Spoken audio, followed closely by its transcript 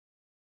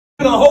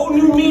A whole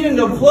new meaning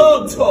of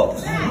plug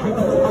talks.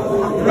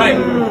 Right,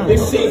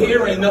 this shit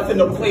here ain't nothing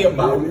to play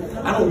about.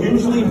 I don't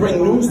usually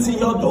bring news to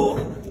your door,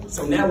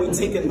 so now we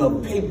taking the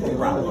paper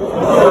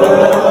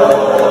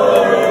route.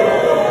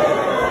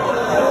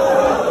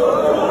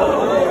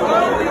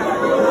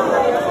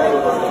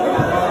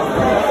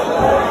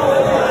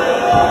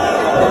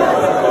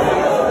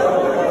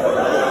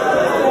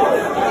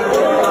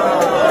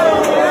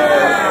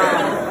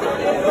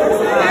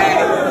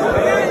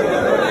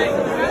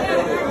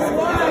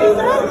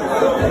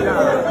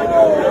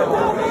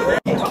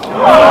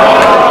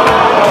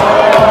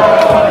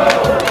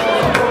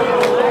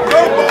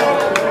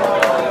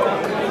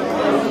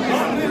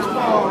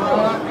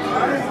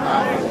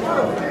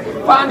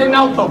 Finding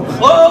out the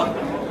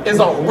plug is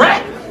a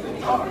rat?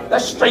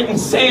 That's straight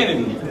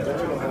insanity.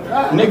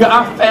 Nigga,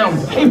 I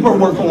found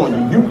paperwork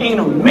on you. You ain't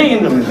a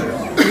man to me.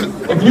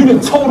 If you'd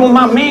have told on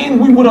my man,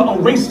 we would have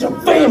erased your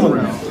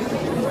family.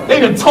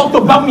 They'd have talked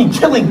about me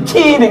killing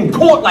kid in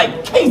court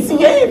like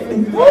Casey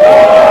Anthony.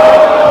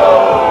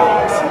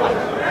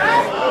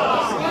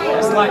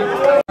 It's like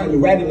you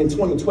ratted in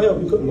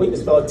 2012, you couldn't wait to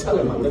start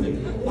telling my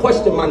nigga.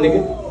 Question, my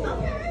nigga.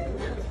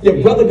 Your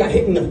brother got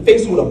hit in the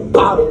face with a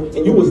bottle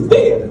and you was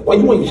there. Why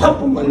you ain't help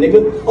him, my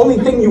nigga? Only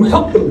thing you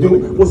helped him do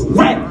was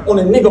rap on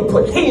a nigga,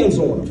 put hands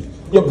on him.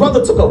 Your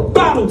brother took a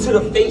bottle to the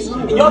face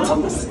and y'all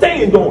took a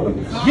stand on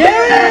him.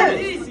 Yeah!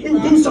 You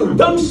do some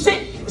dumb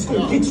shit, it's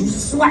gonna get you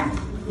slapped.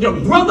 Your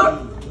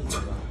brother,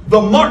 the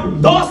Mark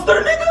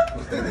Doster nigga,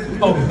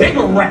 a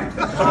bigger rap.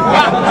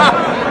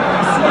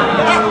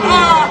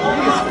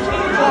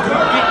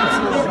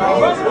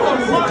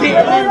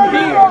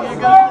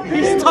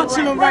 He's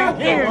touching him right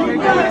here.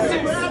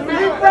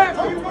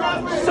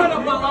 Shut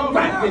up while I'm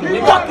rapping,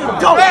 nigga. Fucking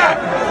dope.